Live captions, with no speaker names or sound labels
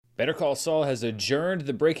Better Call Saul has adjourned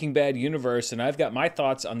the Breaking Bad universe, and I've got my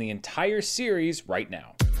thoughts on the entire series right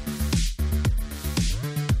now.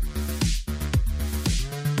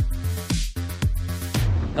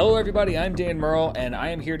 Hello everybody, I'm Dan Murrell, and I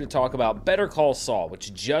am here to talk about Better Call Saul,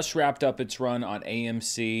 which just wrapped up its run on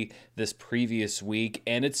AMC this previous week,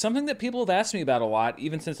 and it's something that people have asked me about a lot,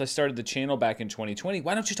 even since I started the channel back in 2020.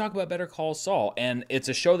 Why don't you talk about Better Call Saul? And it's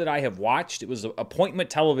a show that I have watched. It was appointment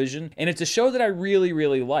television, and it's a show that I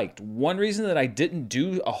really liked. One reason that I didn't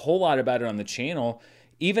do a whole lot about it on the channel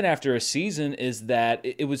even after a season is that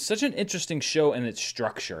it was such an interesting show in its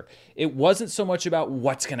structure. It wasn't so much about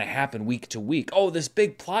what's going to happen week to week. Oh, this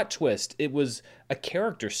big plot twist. It was a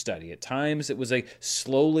character study. At times, it was a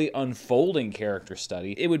slowly unfolding character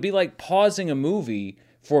study. It would be like pausing a movie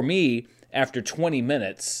for me after 20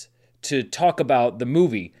 minutes to talk about the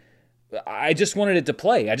movie. I just wanted it to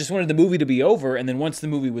play. I just wanted the movie to be over, and then once the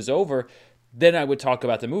movie was over, then I would talk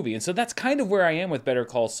about the movie. And so that's kind of where I am with Better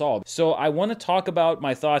Call Saul. So I want to talk about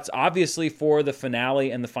my thoughts, obviously, for the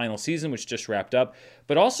finale and the final season, which just wrapped up,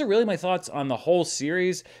 but also really my thoughts on the whole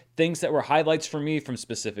series, things that were highlights for me from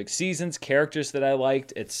specific seasons, characters that I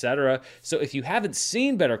liked, etc. So if you haven't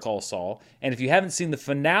seen Better Call Saul, and if you haven't seen the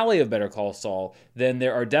finale of Better Call Saul, then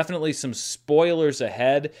there are definitely some spoilers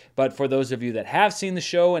ahead. But for those of you that have seen the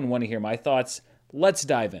show and want to hear my thoughts, let's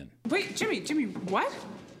dive in. Wait, Jimmy, what?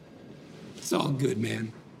 It's all good,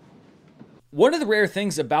 man. One of the rare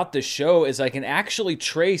things about this show is I can actually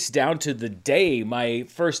trace down to the day my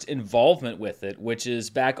first involvement with it, which is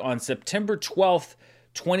back on September 12th,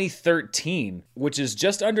 2013, which is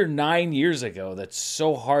just under 9 years ago. That's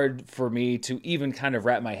so hard for me to even kind of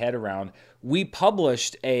wrap my head around. We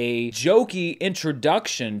published a jokey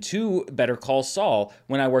introduction to Better Call Saul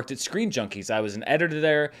when I worked at Screen Junkies. I was an editor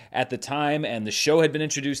there at the time, and the show had been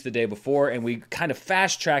introduced the day before, and we kind of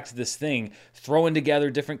fast-tracked this thing, throwing together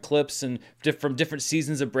different clips and from different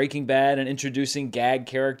seasons of Breaking Bad and introducing gag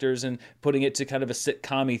characters and putting it to kind of a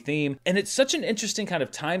sitcom-y theme. And it's such an interesting kind of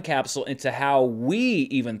time capsule into how we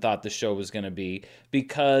even thought the show was going to be,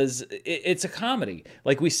 because it's a comedy.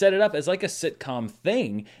 Like, we set it up as like a sitcom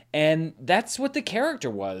thing, and that's what the character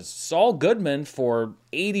was. Saul Goodman, for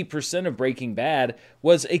 80% of Breaking Bad,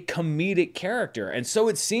 was a comedic character. And so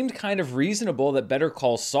it seemed kind of reasonable that Better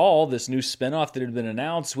Call Saul, this new spinoff that had been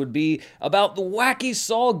announced, would be about the wacky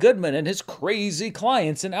Saul Goodman and his crazy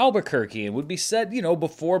clients in Albuquerque, and would be set,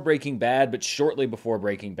 before Breaking Bad, but shortly before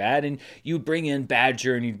Breaking Bad. And you'd bring in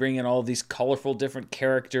Badger, and you'd bring in all of these colorful different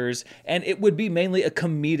characters, and it would be mainly a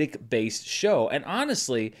comedic-based show. And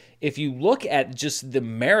honestly, if you look at just the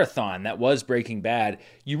marathon that was Breaking Bad,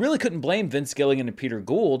 you really couldn't blame Vince Gilligan and Peter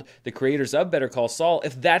Gould, the creators of Better Call Saul,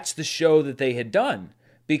 if that's the show that they had done,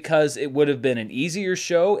 because it would have been an easier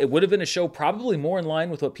show. It would have been a show probably more in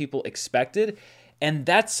line with what people expected. And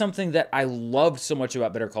that's something that I loved so much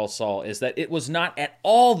about Better Call Saul, is that it was not at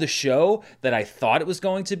all the show that I thought it was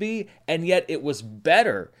going to be, and yet it was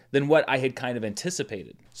better than what I had kind of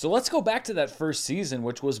anticipated. So let's go back to that first season,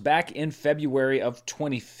 which was back in February of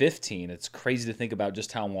 2015. It's crazy to think about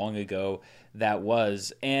just how long ago that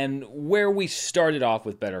was, and where we started off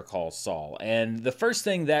with Better Call Saul. And the first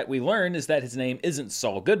thing that we learned is that his name isn't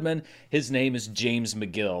Saul Goodman. His name is James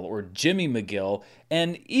McGill, or Jimmy McGill.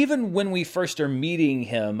 And even when we first are meeting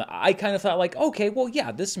him, I kind of thought like, okay, well,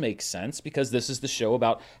 yeah, this makes sense, because this is the show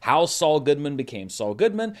about how Saul Goodman became Saul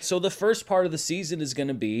Goodman. So the first part of the season is going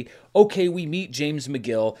to be, okay, we meet James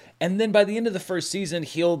McGill, and then by the end of the first season,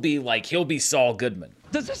 he'll be Saul Goodman.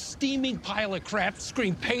 Does a steaming pile of crap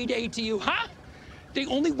scream payday to you, huh? The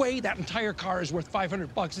only way that entire car is worth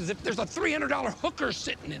 $500 is if there's a $300 hooker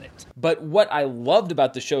sitting in it. But what I loved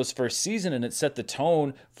about the show's first season, and it set the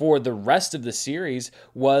tone for the rest of the series,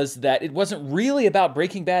 was that it wasn't really about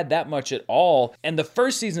Breaking Bad that much at all. And the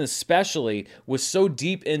first season especially was so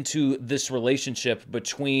deep into this relationship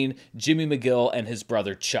between Jimmy McGill and his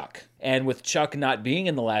brother Chuck. And with Chuck not being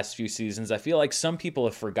in the last few seasons, I feel like some people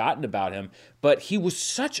have forgotten about him, but he was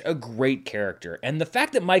such a great character. And the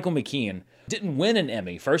fact that Michael McKean didn't win an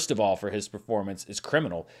Emmy, first of all, for his performance is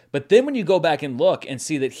criminal. But then when you go back and look and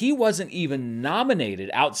see that he wasn't even nominated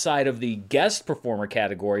outside of the guest performer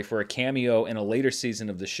category for a cameo in a later season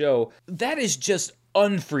of the show, that is just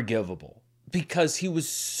unforgivable, because he was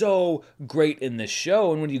so great in this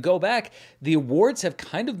show. And when you go back, the awards have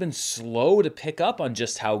kind of been slow to pick up on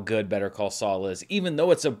just how good Better Call Saul is, even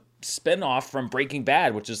though it's a spinoff from Breaking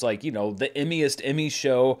Bad, which is like, the Emmyest Emmy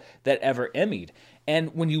show that ever Emmy'd.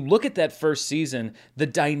 And when you look at that first season, the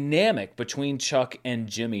dynamic between Chuck and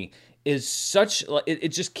Jimmy is such, it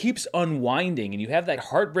just keeps unwinding, and you have that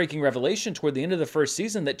heartbreaking revelation toward the end of the first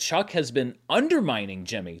season that Chuck has been undermining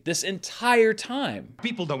Jimmy this entire time.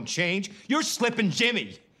 People don't change. You're Slippin'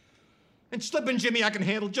 Jimmy. And Slippin' Jimmy I can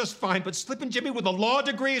handle just fine, but Slippin' Jimmy with a law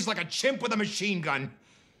degree is like a chimp with a machine gun.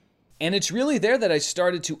 And it's really there that I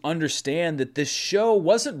started to understand that this show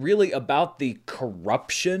wasn't really about the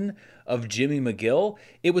corruption of Jimmy McGill.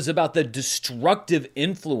 It was about the destructive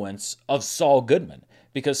influence of Saul Goodman.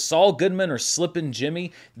 Because Saul Goodman or Slippin'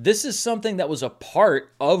 Jimmy, this is something that was a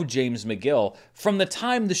part of James McGill from the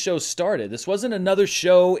time the show started. This wasn't another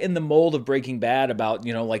show in the mold of Breaking Bad about,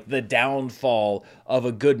 like the downfall of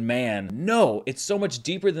a good man. No, it's so much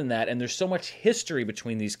deeper than that, and there's so much history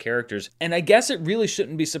between these characters. And I guess it really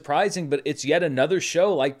shouldn't be surprising, but it's yet another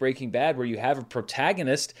show like Breaking Bad where you have a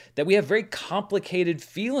protagonist that we have very complicated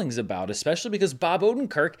feelings about, especially because Bob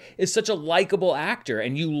Odenkirk is such a likable actor,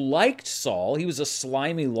 and you liked Saul. He was a slimy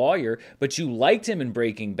lawyer, but you liked him in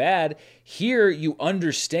Breaking Bad. Here, you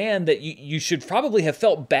understand that you should probably have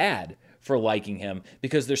felt bad for liking him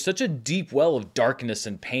because there's such a deep well of darkness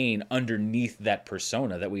and pain underneath that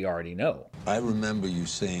persona that we already know. I remember you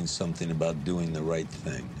saying something about doing the right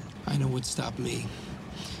thing. I know what stopped me.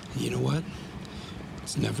 And you know what?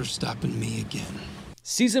 It's never stopping me again.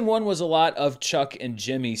 Season 1 was a lot of Chuck and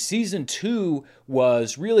Jimmy. Season 2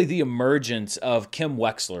 was really the emergence of Kim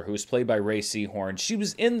Wexler, who was played by Ray Seahorn. She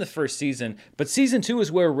was in the first season, but Season 2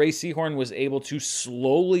 is where Ray Seahorn was able to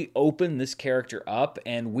slowly open this character up,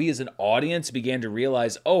 and we as an audience began to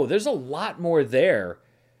realize, oh, there's a lot more there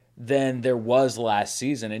than there was last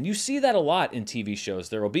season. And you see that a lot in TV shows.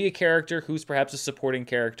 There will be a character who's perhaps a supporting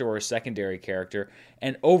character or a secondary character,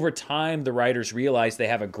 and over time the writers realize they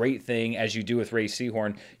have a great thing, as you do with Ray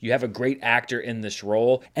Seahorn. You have a great actor in this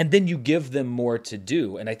role, and then you give them more to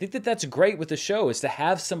do. And I think that that's great with the show, is to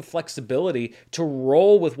have some flexibility to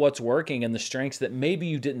roll with what's working and the strengths that maybe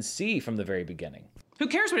you didn't see from the very beginning. Who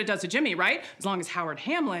cares what it does to Jimmy, right? As long as Howard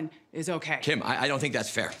Hamlin is okay. Kim, I don't think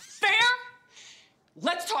that's fair. Fair?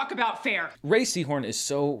 Let's talk about fair. Ray Seahorn is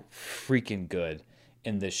so freaking good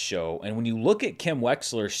in this show. And when you look at Kim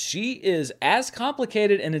Wexler, she is as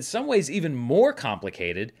complicated and in some ways even more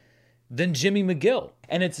complicated than Jimmy McGill.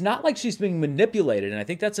 And it's not like she's being manipulated. And I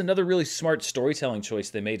think that's another really smart storytelling choice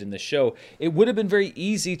they made in the show. It would have been very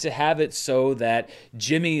easy to have it so that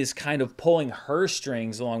Jimmy is kind of pulling her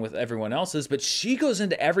strings along with everyone else's, but she goes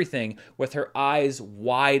into everything with her eyes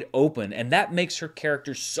wide open. And that makes her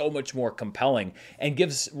character so much more compelling and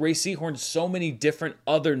gives Ray Seahorn so many different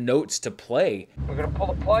other notes to play. We're going to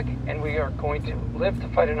pull the plug and we are going to live to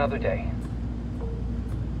fight another day.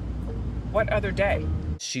 What other day?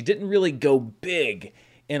 She didn't really go big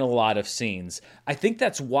in a lot of scenes. I think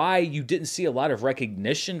that's why you didn't see a lot of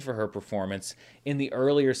recognition for her performance in the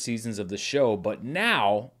earlier seasons of the show. But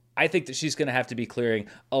now, I think that she's going to have to be clearing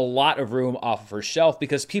a lot of room off of her shelf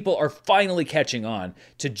because people are finally catching on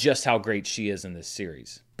to just how great she is in this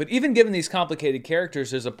series. But even given these complicated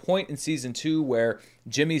characters, there's a point in season 2 where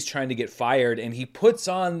Jimmy's trying to get fired and he puts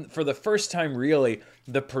on, for the first time really,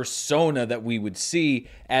 the persona that we would see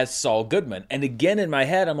as Saul Goodman. And again, in my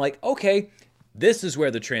head, I'm like, okay, this is where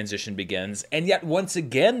the transition begins. And yet, once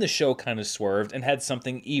again, the show kind of swerved and had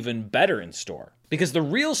something even better in store. Because the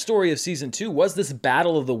real story of season 2 was this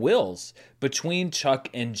battle of the wills between Chuck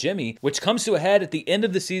and Jimmy, which comes to a head at the end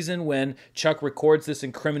of the season when Chuck records this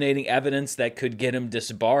incriminating evidence that could get him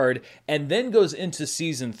disbarred, and then goes into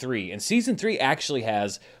season 3. And season 3 actually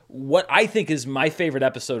has what I think is my favorite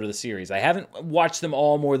episode of the series. I haven't watched them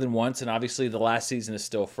all more than once, and obviously the last season is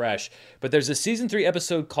still fresh, but there's a season 3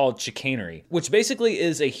 episode called Chicanery, which basically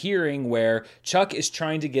is a hearing where Chuck is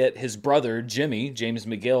trying to get his brother, Jimmy, James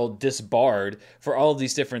McGill, disbarred for all of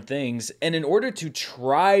these different things. And in order to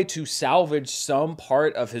try to salvage some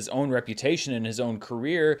part of his own reputation and his own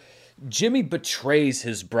career, Jimmy betrays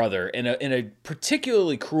his brother in a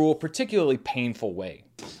particularly cruel, particularly painful way.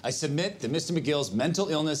 I submit that Mr. McGill's mental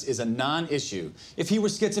illness is a non-issue. If he were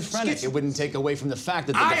schizophrenic, it wouldn't take away from the fact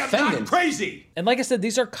that the defendant... I am not crazy! And like I said,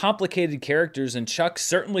 these are complicated characters, and Chuck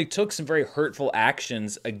certainly took some very hurtful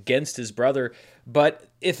actions against his brother. But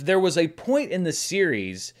if there was a point in the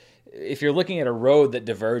series, if you're looking at a road that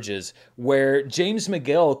diverges, where James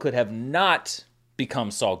McGill could have not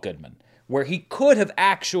become Saul Goodman, where he could have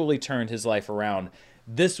actually turned his life around,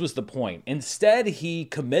 this was the point. Instead, he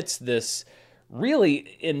commits this really,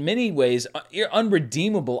 in many ways,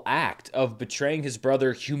 unredeemable act of betraying his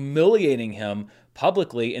brother, humiliating him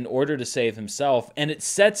publicly in order to save himself, and it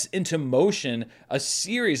sets into motion a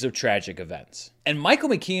series of tragic events. And Michael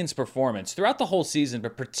McKean's performance throughout the whole season,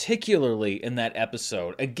 but particularly in that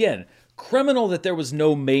episode, again, criminal that there was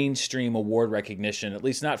no mainstream award recognition, at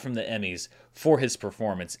least not from the Emmys, for his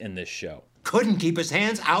performance in this show. Couldn't keep his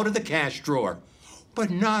hands out of the cash drawer.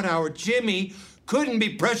 But not our Jimmy. Couldn't be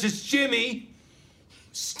precious Jimmy.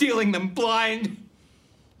 Stealing them blind.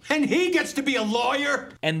 And he gets to be a lawyer?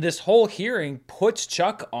 And this whole hearing puts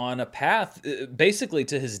Chuck on a path, basically,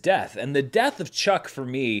 to his death. And the death of Chuck, for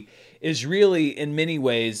me, is really, in many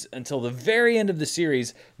ways, until the very end of the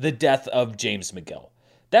series, the death of James McGill.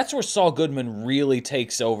 That's where Saul Goodman really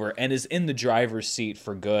takes over and is in the driver's seat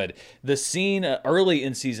for good. The scene early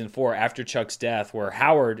in season 4 after Chuck's death where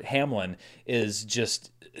Howard Hamlin is just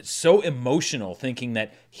so emotional, thinking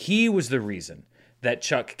that he was the reason that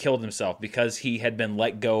Chuck killed himself because he had been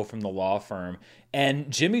let go from the law firm. And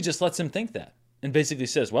Jimmy just lets him think that and basically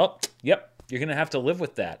says, well, yep, you're going to have to live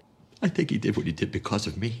with that. I think he did what he did because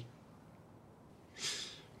of me.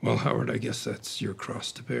 Well, Howard, I guess that's your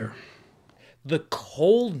cross to bear. The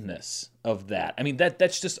coldness of that, I mean,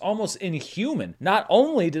 that's just almost inhuman. Not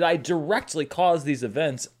only did I directly cause these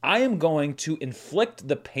events, I am going to inflict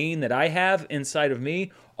the pain that I have inside of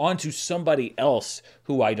me onto somebody else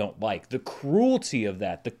who I don't like. The cruelty of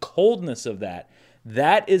that, the coldness of that,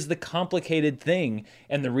 that is the complicated thing,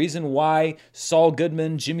 and the reason why Saul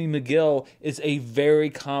Goodman, Jimmy McGill, is a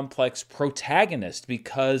very complex protagonist,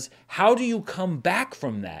 because how do you come back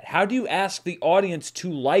from that? How do you ask the audience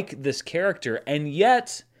to like this character, and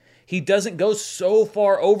yet he doesn't go so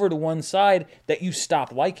far over to one side that you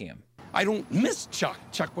stop liking him? I don't miss Chuck.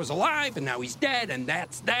 Chuck was alive, and now he's dead, and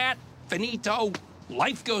that's that. Finito.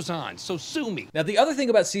 Life goes on, so sue me. Now, the other thing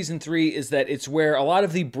about season 3 is that it's where a lot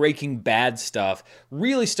of the Breaking Bad stuff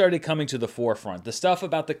really started coming to the forefront. The stuff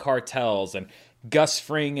about the cartels and Gus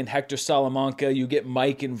Fring and Hector Salamanca, you get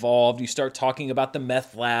Mike involved, you start talking about the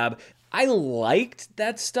meth lab. I liked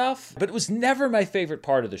that stuff, but it was never my favorite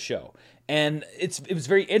part of the show. And it was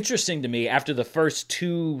very interesting to me after the first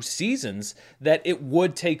 2 seasons that it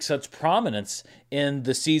would take such prominence in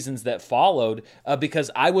the seasons that followed, because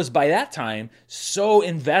I was, by that time, so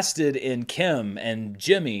invested in Kim and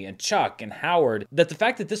Jimmy and Chuck and Howard that the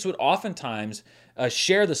fact that this would oftentimes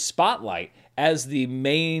share the spotlight as the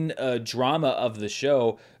main drama of the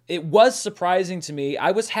show, it was surprising to me.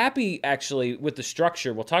 I was happy, actually, with the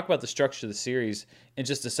structure. We'll talk about the structure of the series in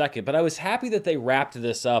just a second, but I was happy that they wrapped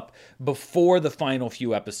this up before the final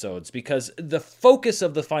few episodes, because the focus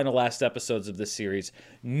of the final last episodes of this series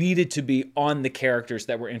needed to be on the characters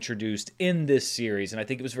that were introduced in this series, and I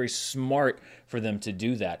think it was very smart for them to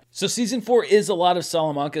do that. So season 4 is a lot of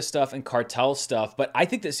Salamanca stuff and cartel stuff, but I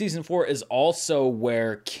think that season 4 is also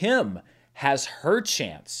where Kim has her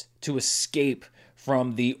chance to escape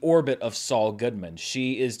from the orbit of Saul Goodman.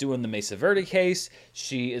 She is doing the Mesa Verde case.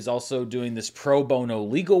 She is also doing this pro bono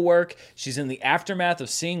legal work. She's in the aftermath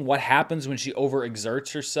of seeing what happens when she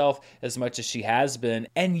overexerts herself as much as she has been.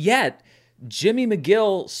 And yet, Jimmy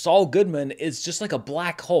McGill, Saul Goodman, is just like a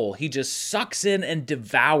black hole. He just sucks in and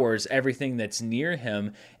devours everything that's near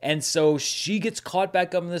him. And so she gets caught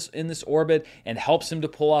back up in this orbit and helps him to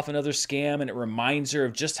pull off another scam. And it reminds her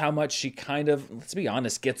of just how much she kind of, let's be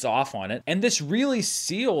honest, gets off on it. And this really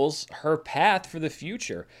seals her path for the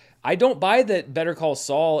future. I don't buy that Better Call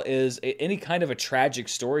Saul is any kind of a tragic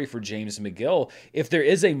story for James McGill. If there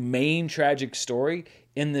is a main tragic story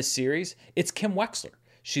in this series, it's Kim Wexler.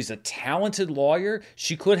 She's a talented lawyer.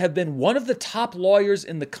 She could have been one of the top lawyers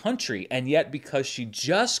in the country, and yet because she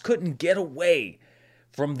just couldn't get away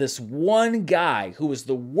from this one guy who was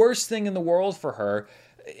the worst thing in the world for her,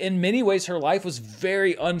 in many ways her life was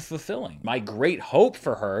very unfulfilling. My great hope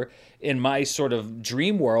for her in my sort of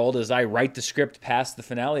dream world as I write the script past the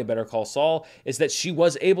finale of Better Call Saul is that she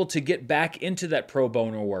was able to get back into that pro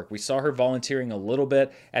bono work. We saw her volunteering a little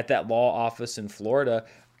bit at that law office in Florida.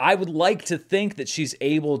 I would like to think that she's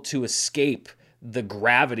able to escape the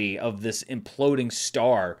gravity of this imploding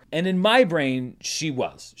star. And in my brain, she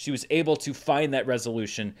was. She was able to find that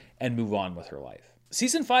resolution and move on with her life.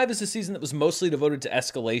 Season 5 is a season that was mostly devoted to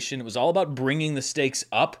escalation. It was all about bringing the stakes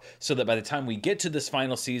up so that by the time we get to this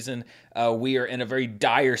final season, we are in a very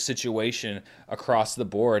dire situation across the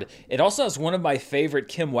board. It also has one of my favorite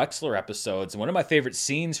Kim Wexler episodes, one of my favorite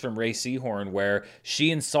scenes from Ray Seahorn, where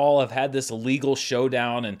she and Saul have had this legal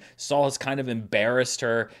showdown, and Saul has kind of embarrassed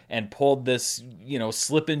her and pulled this,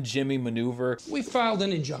 slip-in Jimmy maneuver. We filed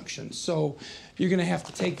an injunction, so you're going to have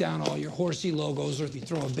to take down all your horsey logos, or if you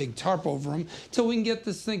throw a big tarp over them, till we can get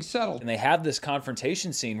this thing settled. And they have this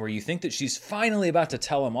confrontation scene where you think that she's finally about to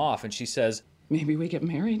tell him off, and she says, Maybe we get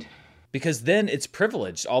married? because then it's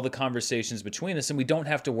privileged, all the conversations between us, and we don't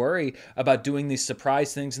have to worry about doing these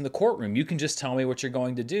surprise things in the courtroom. You can just tell me what you're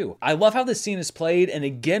going to do. I love how this scene is played, and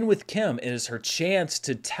again with Kim, it is her chance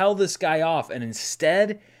to tell this guy off, and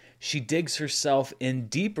instead she digs herself in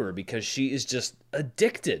deeper because she is just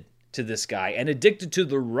addicted to this guy and addicted to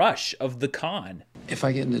the rush of the con. If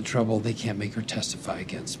I get into trouble, they can't make her testify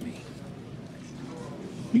against me.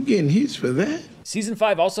 You getting hits for that? Season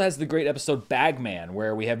 5 also has the great episode Bagman,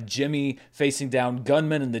 where we have Jimmy facing down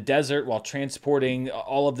gunmen in the desert while transporting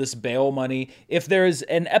all of this bail money. If there's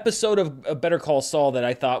an episode of Better Call Saul that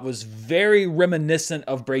I thought was very reminiscent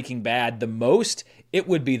of Breaking Bad the most, it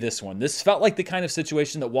would be this one. This felt like the kind of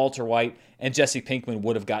situation that Walter White and Jesse Pinkman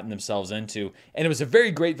would have gotten themselves into, and it was a very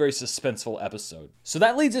great, very suspenseful episode. So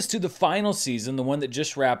that leads us to the final season, the one that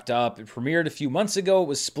just wrapped up. It premiered a few months ago. It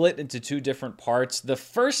was split into 2 different parts. The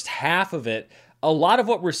first half of it, a lot of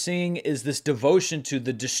what we're seeing is this devotion to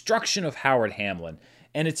the destruction of Howard Hamlin.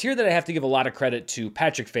 And it's here that I have to give a lot of credit to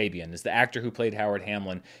Patrick Fabian, as the actor who played Howard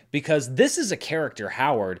Hamlin, because this is a character,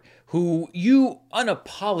 Howard, who you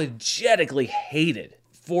unapologetically hated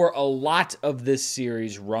for a lot of this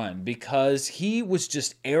series run, because he was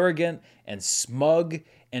just arrogant and smug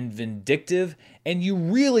and vindictive, and you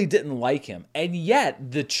really didn't like him. And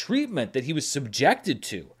yet, the treatment that he was subjected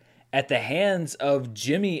to at the hands of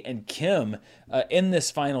Jimmy and Kim in this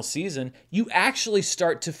final season, you actually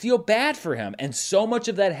start to feel bad for him. And so much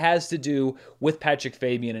of that has to do with Patrick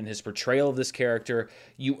Fabian and his portrayal of this character.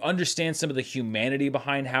 You understand some of the humanity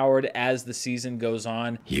behind Howard as the season goes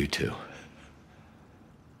on. You two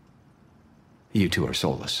are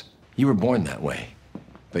soulless. You were born that way.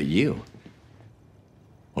 But you,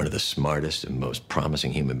 one of the smartest and most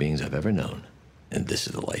promising human beings I've ever known. And this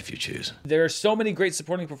is the life you choose. There are so many great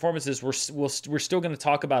supporting performances. We're still going to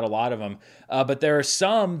talk about a lot of them. But there are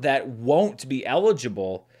some that won't be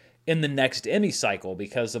eligible in the next Emmy cycle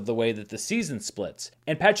because of the way that the season splits.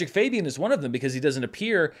 And Patrick Fabian is one of them because he doesn't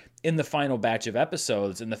appear in the final batch of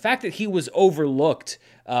episodes. And the fact that he was overlooked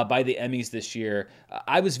by the Emmys this year,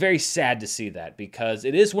 I was very sad to see that, because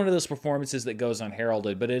it is one of those performances that goes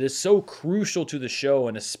unheralded, but it is so crucial to the show,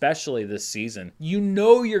 and especially this season. You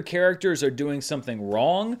know your characters are doing something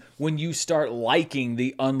wrong when you start liking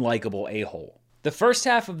the unlikable a-hole. The first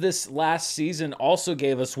half of this last season also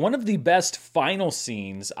gave us one of the best final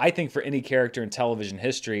scenes, I think, for any character in television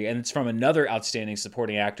history, and it's from another outstanding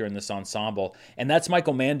supporting actor in this ensemble, and that's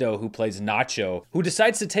Michael Mando, who plays Nacho, who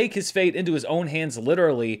decides to take his fate into his own hands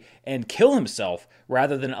literally and kill himself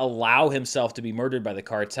rather than allow himself to be murdered by the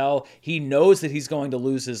cartel. He knows that he's going to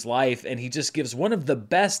lose his life, and he just gives one of the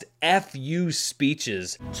best F-you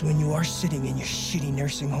speeches. So when you are sitting in your shitty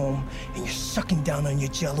nursing home and you're sucking down on your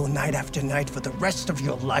Jell-O night after night for the rest of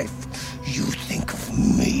your life, you think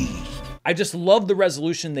of me. I just love the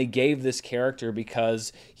resolution they gave this character,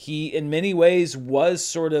 because he, in many ways, was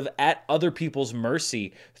sort of at other people's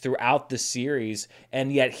mercy throughout the series,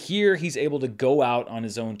 and yet here he's able to go out on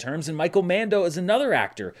his own terms. And Michael Mando is another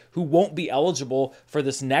actor who won't be eligible for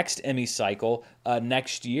this next Emmy cycle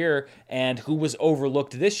next year, and who was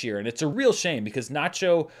overlooked this year. And it's a real shame, because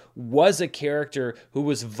Nacho was a character who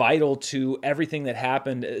was vital to everything that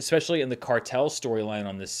happened, especially in the cartel storyline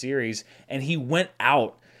on this series, and he went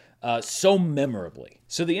out so memorably.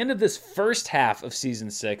 So the end of this first half of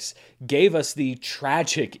season 6 gave us the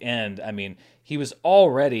tragic end. I mean, he was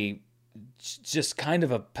already just kind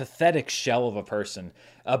of a pathetic shell of a person,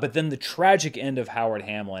 but then the tragic end of Howard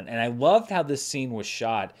Hamlin. And I loved how this scene was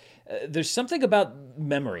shot. There's something about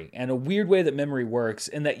memory and a weird way that memory works,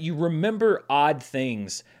 in that you remember odd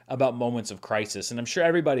things about moments of crisis. And I'm sure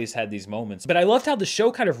everybody's had these moments. But I loved how the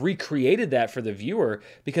show kind of recreated that for the viewer,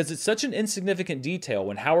 because it's such an insignificant detail.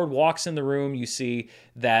 When Howard walks in the room, you see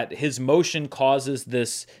that his motion causes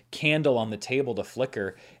this candle on the table to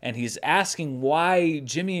flicker. And he's asking why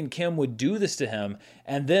Jimmy and Kim would do this to him.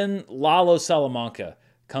 And then Lalo Salamanca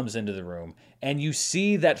comes into the room, and you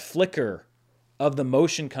see that flicker of the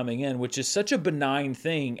motion coming in, which is such a benign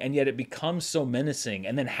thing, and yet it becomes so menacing.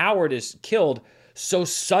 And then Howard is killed so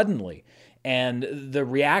suddenly, and the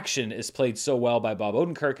reaction is played so well by Bob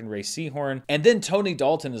Odenkirk and Ray Seahorn. And then Tony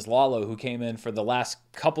Dalton as Lalo, who came in for the last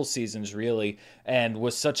couple seasons, really, and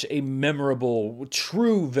was such a memorable,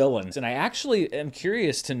 true villain. And I actually am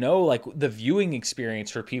curious to know, like, the viewing experience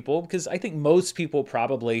for people, because I think most people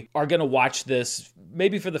probably are going to watch this,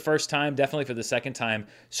 maybe for the first time, definitely for the second time,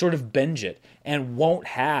 sort of binge it, and won't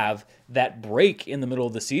have that break in the middle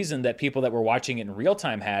of the season that people that were watching it in real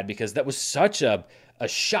time had, because that was such a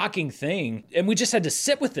shocking thing. And we just had to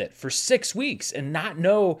sit with it for 6 weeks and not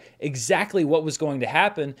know exactly what was going to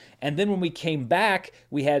happen. And then when we came back,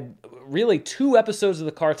 we had really 2 episodes of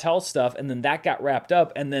the cartel stuff, and then that got wrapped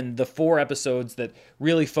up, and then the 4 episodes that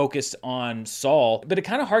really focused on Saul. But it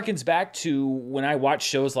kind of harkens back to when I watched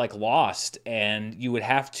shows like Lost, and you would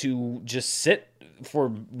have to just sit for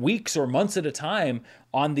weeks or months at a time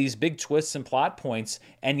on these big twists and plot points,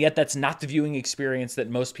 and yet that's not the viewing experience that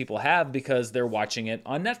most people have because they're watching it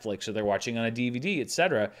on Netflix or they're watching on a DVD,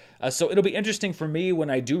 etc. So it'll be interesting for me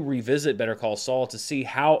when I do revisit Better Call Saul to see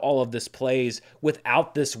how all of this plays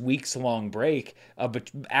without this weeks-long break,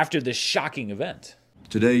 but after this shocking event.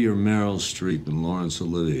 Today you're Meryl Streep and Laurence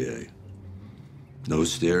Olivier. No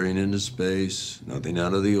staring into space, nothing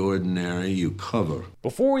out of the ordinary, you cover.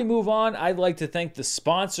 Before we move on, I'd like to thank the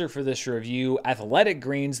sponsor for this review, Athletic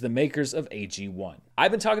Greens, the makers of AG1.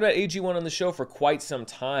 I've been talking about AG1 on the show for quite some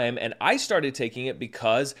time, and I started taking it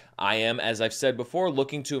because I am, as I've said before,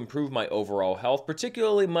 looking to improve my overall health,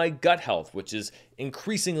 particularly my gut health, which is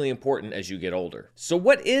increasingly important as you get older. So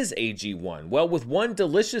what is AG1? Well, with one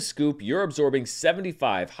delicious scoop, you're absorbing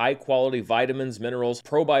 75 high-quality vitamins, minerals,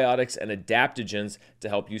 probiotics, and adaptogens to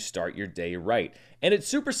help you start your day right. And it's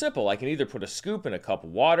super simple. I can either put a scoop in a cup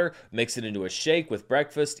of water, mix it into a shake with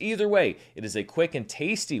breakfast. Either way, it is a quick and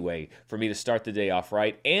tasty way for me to start the day off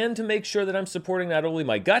right and to make sure that I'm supporting not only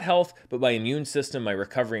my gut health, but my immune system, my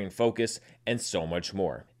recovery and focus, and so much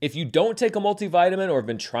more. If you don't take a multivitamin or have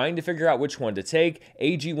been trying to figure out which one to take,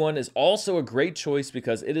 AG1 is also a great choice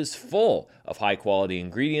because it is full of high-quality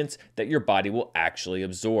ingredients that your body will actually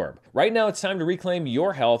absorb. Right now, it's time to reclaim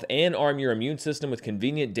your health and arm your immune system with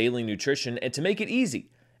convenient daily nutrition. And to make it easy,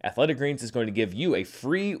 Athletic Greens is going to give you a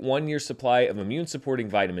free 1-year supply of immune-supporting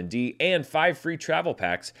vitamin D and 5 free travel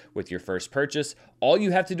packs with your first purchase. All you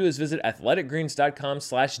have to do is visit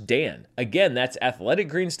athleticgreens.com/Dan. Again, that's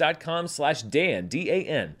athleticgreens.com/Dan,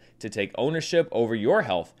 D-A-N, to take ownership over your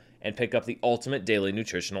health and pick up the ultimate daily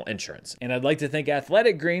nutritional insurance. And I'd like to thank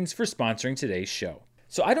Athletic Greens for sponsoring today's show.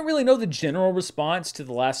 So I don't really know the general response to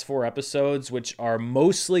the last 4 episodes, which are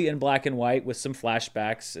mostly in black and white with some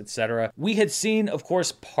flashbacks, etc. We had seen, of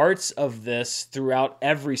course, parts of this throughout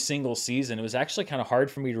every single season. It was actually kind of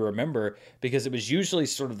hard for me to remember because it was usually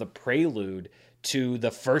sort of the prelude to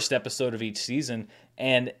the first episode of each season.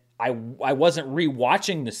 And I wasn't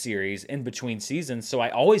rewatching the series in between seasons, so I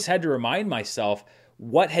always had to remind myself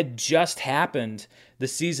what had just happened the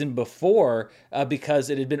season before because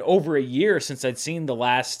it had been over a year since I'd seen the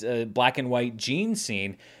last black and white Gene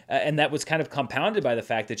scene. And that was kind of compounded by the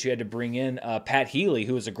fact that you had to bring in Pat Healy,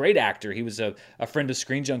 who was a great actor. He was a friend of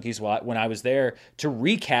Screen Junkies when I was there, to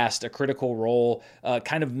recast a critical role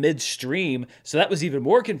kind of midstream. So that was even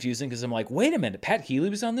more confusing because I'm like, wait a minute, Pat Healy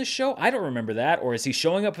was on this show? I don't remember that. Or is he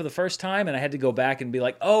showing up for the first time? And I had to go back and be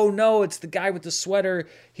like, oh no, it's the guy with the sweater.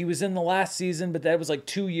 He was in the last season, but that was like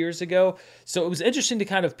 2 years ago. So it was interesting to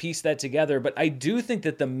kind of piece that together. But I do think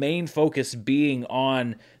that the main focus being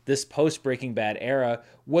on this post-Breaking Bad era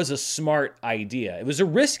was a smart idea. It was a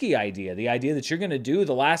risky idea, the idea that you're going to do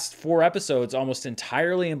the last 4 episodes almost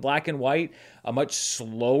entirely in black and white, a much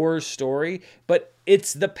slower story, but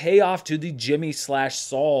it's the payoff to the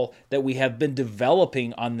Jimmy/Saul that we have been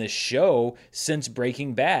developing on this show since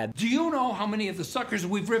Breaking Bad. Do you know how many of the suckers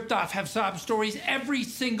we've ripped off have sob stories? Every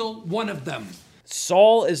single one of them.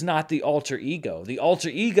 Saul is not the alter ego. The alter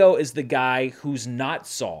ego is the guy who's not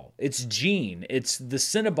Saul. It's Gene. It's the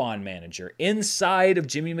Cinnabon manager. Inside of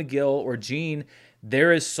Jimmy McGill or Gene,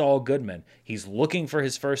 there is Saul Goodman. He's looking for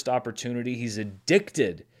his first opportunity. He's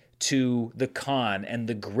addicted to the con and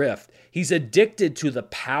the grift. He's addicted to the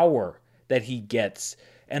power that he gets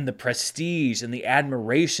and the prestige and the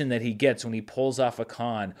admiration that he gets when he pulls off a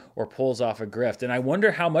con or pulls off a grift. And I wonder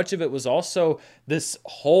how much of it was also this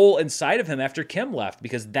hole inside of him after Kim left,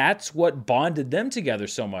 because that's what bonded them together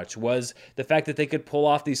so much, was the fact that they could pull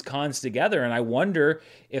off these cons together. And I wonder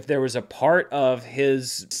if there was a part of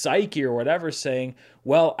his psyche or whatever saying,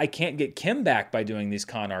 well, I can't get Kim back by doing these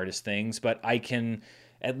con artist things, but I can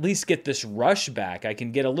at least get this rush back. I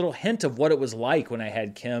can get a little hint of what it was like when I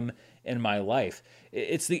had Kim in my life.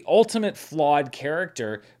 It's the ultimate flawed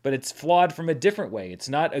character, but it's flawed from a different way. It's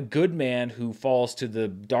not a good man who falls to the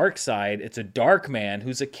dark side. It's a dark man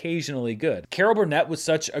who's occasionally good. Carol Burnett was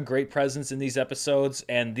such a great presence in these episodes,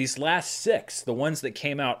 and these last 6, the ones that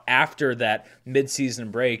came out after that mid-season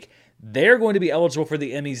break, they're going to be eligible for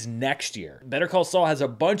the Emmys next year. Better Call Saul has a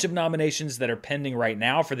bunch of nominations that are pending right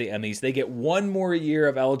now for the Emmys. They get one more year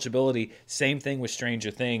of eligibility. Same thing with Stranger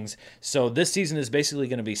Things. So this season is basically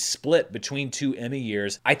going to be split between 2 Emmy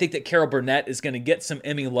years. I think that Carol Burnett is going to get some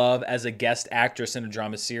Emmy love as a guest actress in a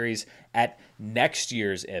drama series at next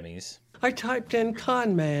year's Emmys. I typed in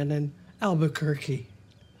con man and Albuquerque.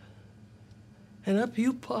 And up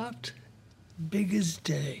you popped, big as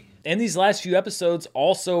day. And these last few episodes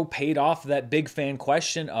also paid off that big fan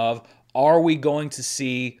question of, are we going to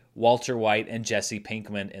see Walter White and Jesse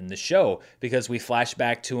Pinkman in the show? Because we flash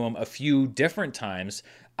back to them a few different times.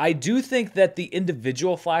 I do think that the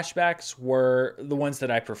individual flashbacks were the ones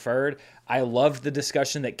that I preferred. I loved the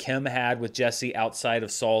discussion that Kim had with Jesse outside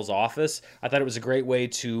of Saul's office. I thought it was a great way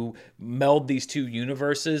to meld these two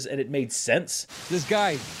universes, and it made sense. This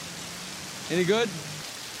guy, any good?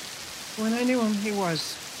 When I knew him, he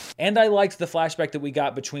was. And I liked the flashback that we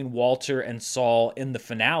got between Walter and Saul in the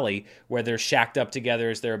finale, where they're shacked up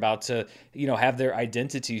together as they're about to, have their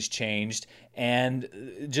identities changed.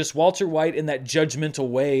 And just Walter White in that judgmental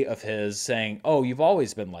way of his saying, oh, you've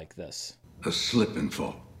always been like this. A slip and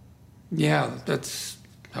fall. Yeah, that's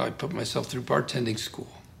how I put myself through bartending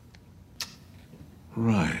school.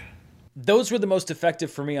 Right. Those were the most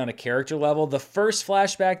effective for me on a character level. The first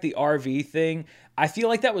flashback, the RV thing, I feel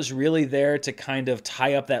like that was really there to kind of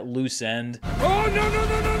tie up that loose end. Oh, no!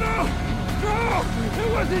 No!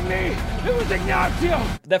 It wasn't me! It was Ignacio!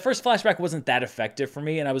 That first flashback wasn't that effective for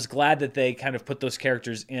me, and I was glad that they kind of put those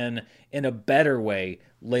characters in a better way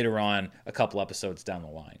later on, a couple episodes down the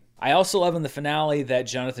line. I also love in the finale that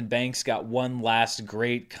Jonathan Banks got one last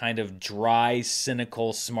great kind of dry,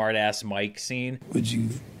 cynical, smart-ass Mike scene. Would you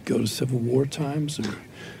go to Civil War times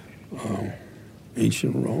or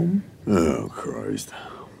ancient Rome? Oh, Christ.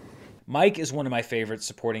 Mike is one of my favorite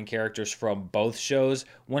supporting characters from both shows.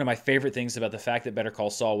 One of my favorite things about the fact that Better Call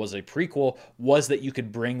Saul was a prequel was that you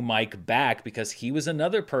could bring Mike back, because he was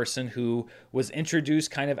another person who was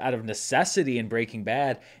introduced kind of out of necessity in Breaking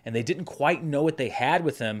Bad, and they didn't quite know what they had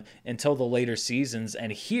with him until the later seasons.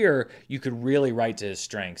 And here you could really write to his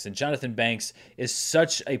strengths. And Jonathan Banks is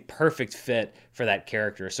such a perfect fit for that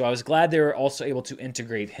character. So I was glad they were also able to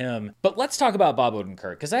integrate him. But let's talk about Bob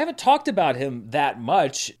Odenkirk, because I haven't talked about him that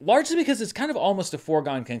much, largely because it's kind of almost a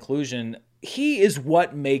foregone conclusion. He is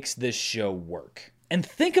what makes this show work. And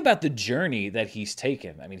think about the journey that he's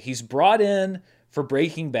taken. I mean, he's brought in for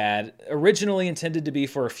Breaking Bad, originally intended to be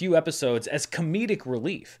for a few episodes as comedic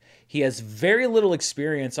relief. He has very little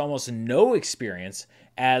experience, almost no experience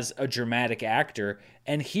as a dramatic actor.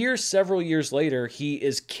 And here, several years later, he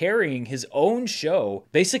is carrying his own show,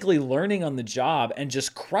 basically learning on the job and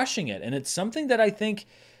just crushing it. And it's something that I think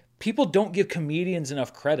people don't give comedians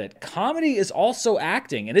enough credit. Comedy is also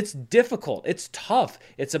acting, and it's difficult. It's tough.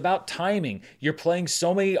 It's about timing. You're playing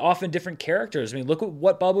so many often different characters. I mean, look at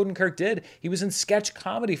what Bob Odenkirk did. He was in sketch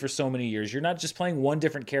comedy for so many years. You're not just playing one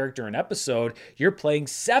different character an episode. You're playing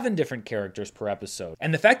 7 different characters per episode.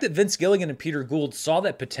 And the fact that Vince Gilligan and Peter Gould saw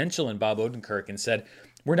that potential in Bob Odenkirk and said,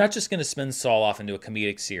 we're not just going to spin Saul off into a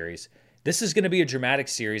comedic series. This is going to be a dramatic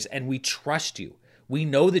series, and we trust you. We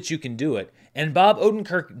know that you can do it. And Bob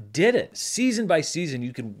Odenkirk did it. Season by season,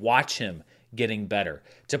 you can watch him getting better.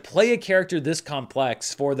 To play a character this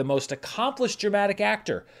complex for the most accomplished dramatic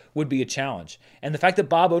actor would be a challenge. And the fact that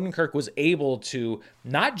Bob Odenkirk was able to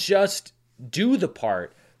not just do the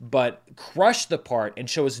part, but crush the part and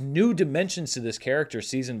show us new dimensions to this character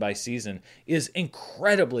season by season is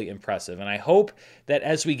incredibly impressive. And I hope that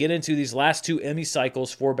as we get into these last 2 Emmy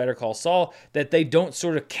cycles for Better Call Saul, that they don't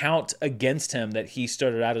sort of count against him that he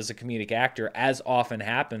started out as a comedic actor, as often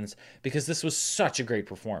happens, because this was such a great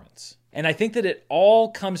performance. And I think that it all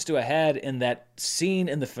comes to a head in that scene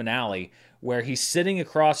in the finale where he's sitting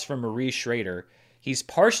across from Marie Schrader. He's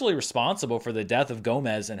partially responsible for the death of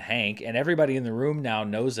Gomez and Hank, and everybody in the room now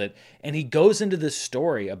knows it. And he goes into this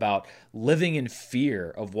story about living in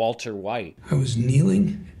fear of Walter White. I was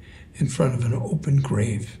kneeling in front of an open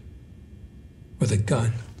grave with a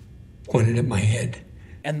gun pointed at my head.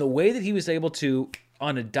 And the way that he was able to,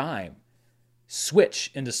 on a dime,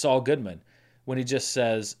 switch into Saul Goodman when he just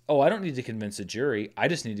says, oh, I don't need to convince a jury. I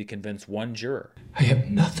just need to convince one juror. I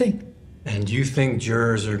have nothing. And you think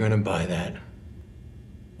jurors are going to buy that?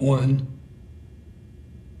 One.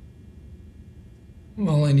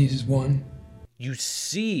 All I need is one. You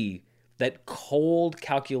see that cold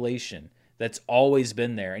calculation that's always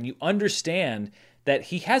been there, and you understand that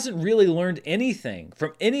he hasn't really learned anything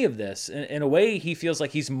from any of this. In a way, he feels like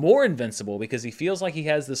he's more invincible because he feels like he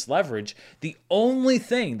has this leverage. The only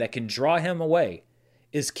thing that can draw him away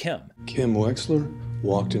is Kim. Kim Wexler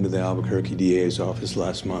walked into the Albuquerque DA's office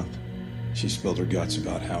last month. She spilled her guts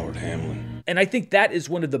about Howard Hamlin. And I think that is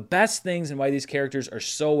one of the best things and why these characters are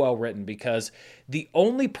so well written, because the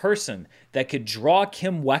only person that could draw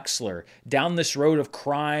Kim Wexler down this road of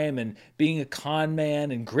crime and being a con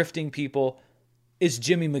man and grifting people is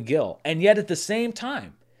Jimmy McGill. And yet at the same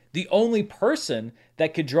time, the only person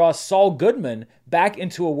that could draw Saul Goodman back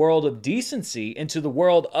into a world of decency, into the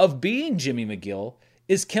world of being Jimmy McGill,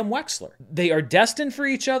 is Kim Wexler. They are destined for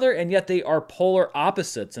each other, and yet they are polar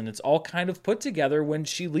opposites, and it's all kind of put together when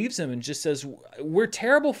she leaves him and just says, we're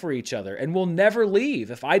terrible for each other, and we'll never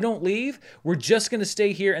leave. If I don't leave, we're just going to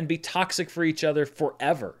stay here and be toxic for each other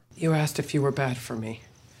forever. You asked if you were bad for me.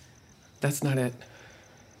 That's not it.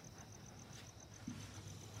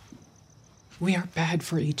 We are bad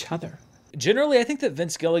for each other. Generally, I think that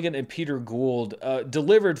Vince Gilligan and Peter Gould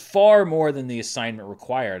delivered far more than the assignment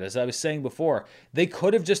required. As I was saying before, they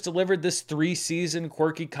could have just delivered this 3-season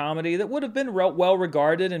quirky comedy that would have been well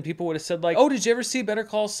regarded, and people would have said like, oh, did you ever see Better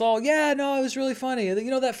Call Saul? Yeah, no, it was really funny.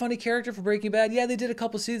 You know that funny character from Breaking Bad? Yeah, they did a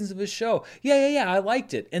couple seasons of his show. Yeah, I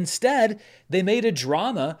liked it. Instead, they made a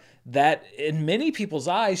drama that in many people's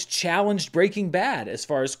eyes challenged Breaking Bad as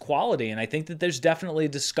far as quality. And I think that there's definitely a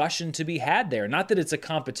discussion to be had there. Not that it's a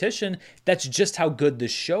competition, that's just how good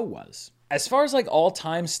this show was. As far as like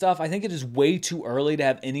all-time stuff, I think it is way too early to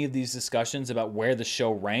have any of these discussions about where the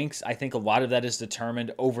show ranks. I think a lot of that is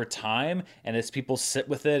determined over time and as people sit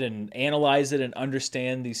with it and analyze it and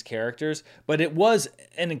understand these characters. But it was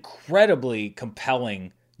an incredibly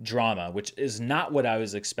compelling drama, which is not what I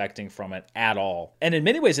was expecting from it at all. And in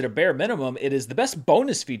many ways, at a bare minimum, it is the best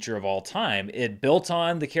bonus feature of all time. It built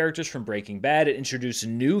on the characters from Breaking Bad. It introduced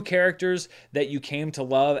new characters that you came to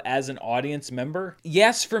love as an audience member.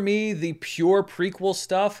 Yes, for me, the pure prequel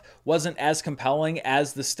stuff wasn't as compelling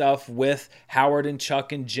as the stuff with Howard and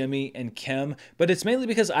Chuck and Jimmy and Kim, but it's mainly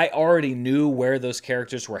because I already knew where those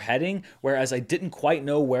characters were heading, whereas I didn't quite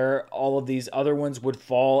know where all of these other ones would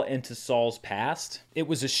fall into Saul's past. It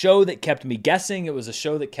was a show that kept me guessing. It was a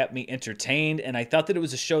show that kept me entertained, and I thought that it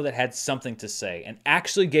was a show that had something to say and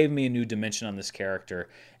actually gave me a new dimension on this character.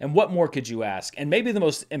 And what more could you ask? And maybe the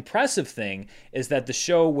most impressive thing is that the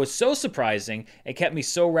show was so surprising and kept me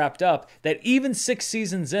so wrapped up that even 6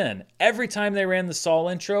 seasons in, every time they ran the Saul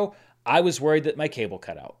intro, I was worried that my cable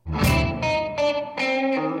cut out.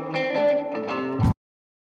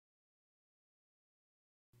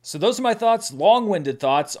 So those are my thoughts, long-winded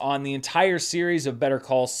thoughts on the entire series of Better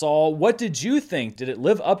Call Saul. What did you think? Did it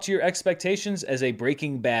live up to your expectations as a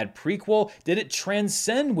Breaking Bad prequel? Did it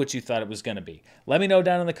transcend what you thought it was going to be? Let me know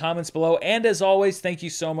down in the comments below. And as always, thank you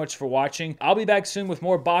so much for watching. I'll be back soon with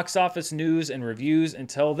more box office news and reviews.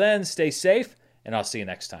 Until then, stay safe, and I'll see you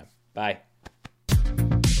next time. Bye.